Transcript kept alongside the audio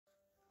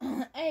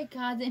Hey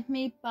guys, it's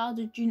me,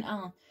 BOWSER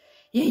Jr.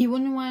 Yeah, you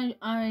wonder why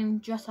I'm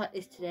dressed like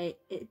this today?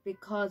 It's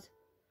because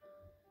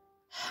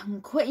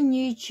I'm quitting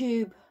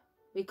YouTube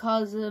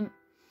because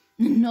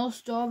no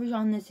storage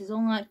on this. It's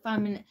only like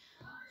 5-minute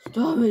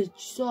storage,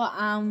 so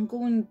I'm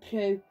going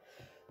to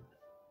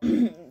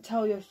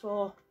tell you.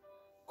 So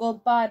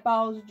goodbye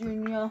BOWSER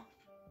Jr.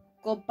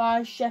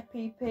 Goodbye Chef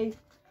PP.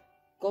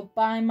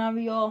 Goodbye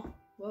Mario.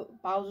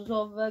 Bowser's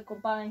over there.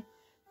 Goodbye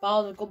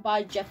BOWSER.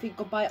 Goodbye Jeffy.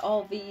 Goodbye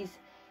all these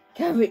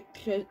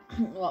characters.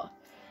 What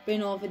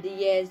been over the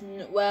years.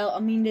 And well, I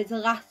mean, there's a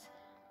last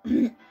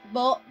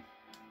but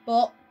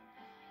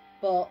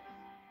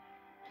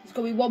there's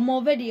gonna be one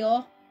more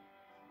video,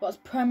 but it's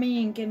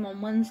premiering him on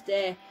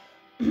Wednesday.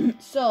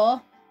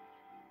 So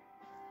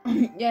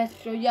yes,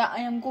 so yeah,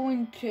 I am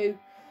going to.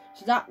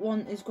 So that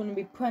one is going to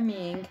be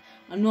premiering.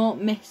 I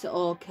don't miss it,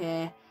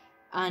 okay?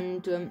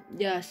 And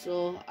yeah,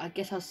 so I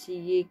guess I'll see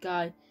you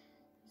guys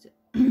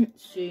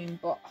soon.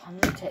 But I'm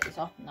gonna take this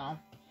off now.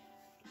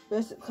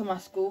 Basically my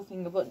school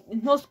finger, but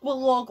there's no school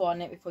logo on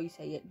it before you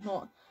say it.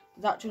 No,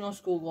 there's actually no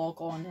school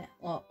logo on it.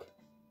 Look,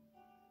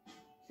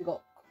 so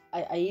got.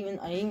 I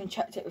even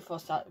checked it before I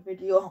started the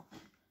video.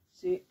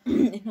 See,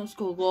 there's no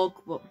school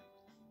logo, but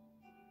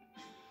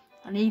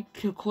I need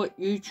to quit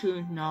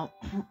YouTube now.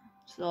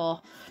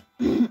 So,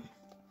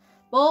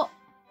 but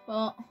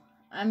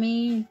I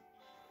mean,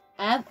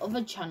 I have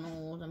other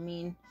channels. I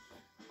mean,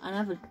 I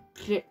have a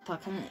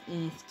TikTok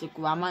and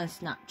Instagram and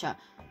Snapchat.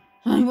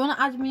 So if you want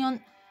to add me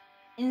on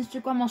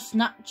Instagram or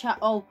Snapchat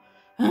or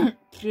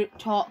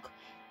TikTok,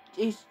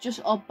 it's just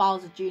all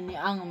BOWSER Jr.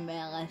 and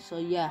really. So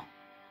yeah.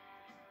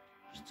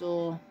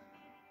 So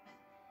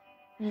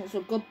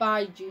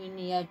goodbye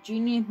Junior.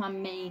 Junior is my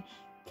main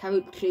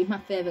character. He's my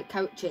favourite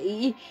character.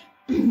 He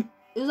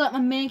was like my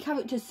main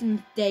character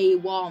since day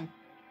one.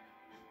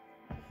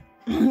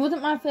 He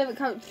wasn't my favourite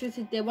character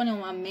since day one. He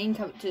was my main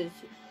character.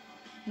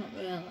 Not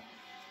really.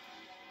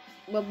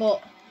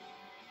 But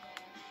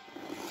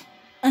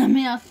I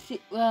mean, I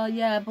see. Well,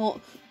 yeah, but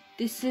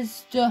this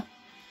is the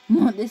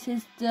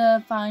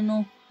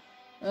final.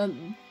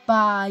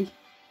 Bye.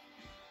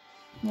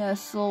 Yeah.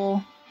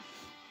 So.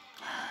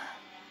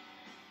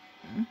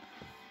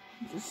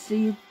 Just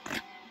see you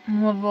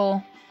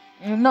tomorrow.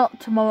 Not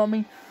tomorrow, I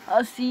mean,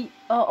 I'll see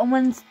on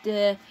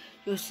Wednesday.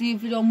 You'll see a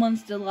video on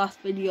Wednesday, the last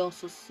video,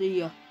 so see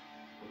you.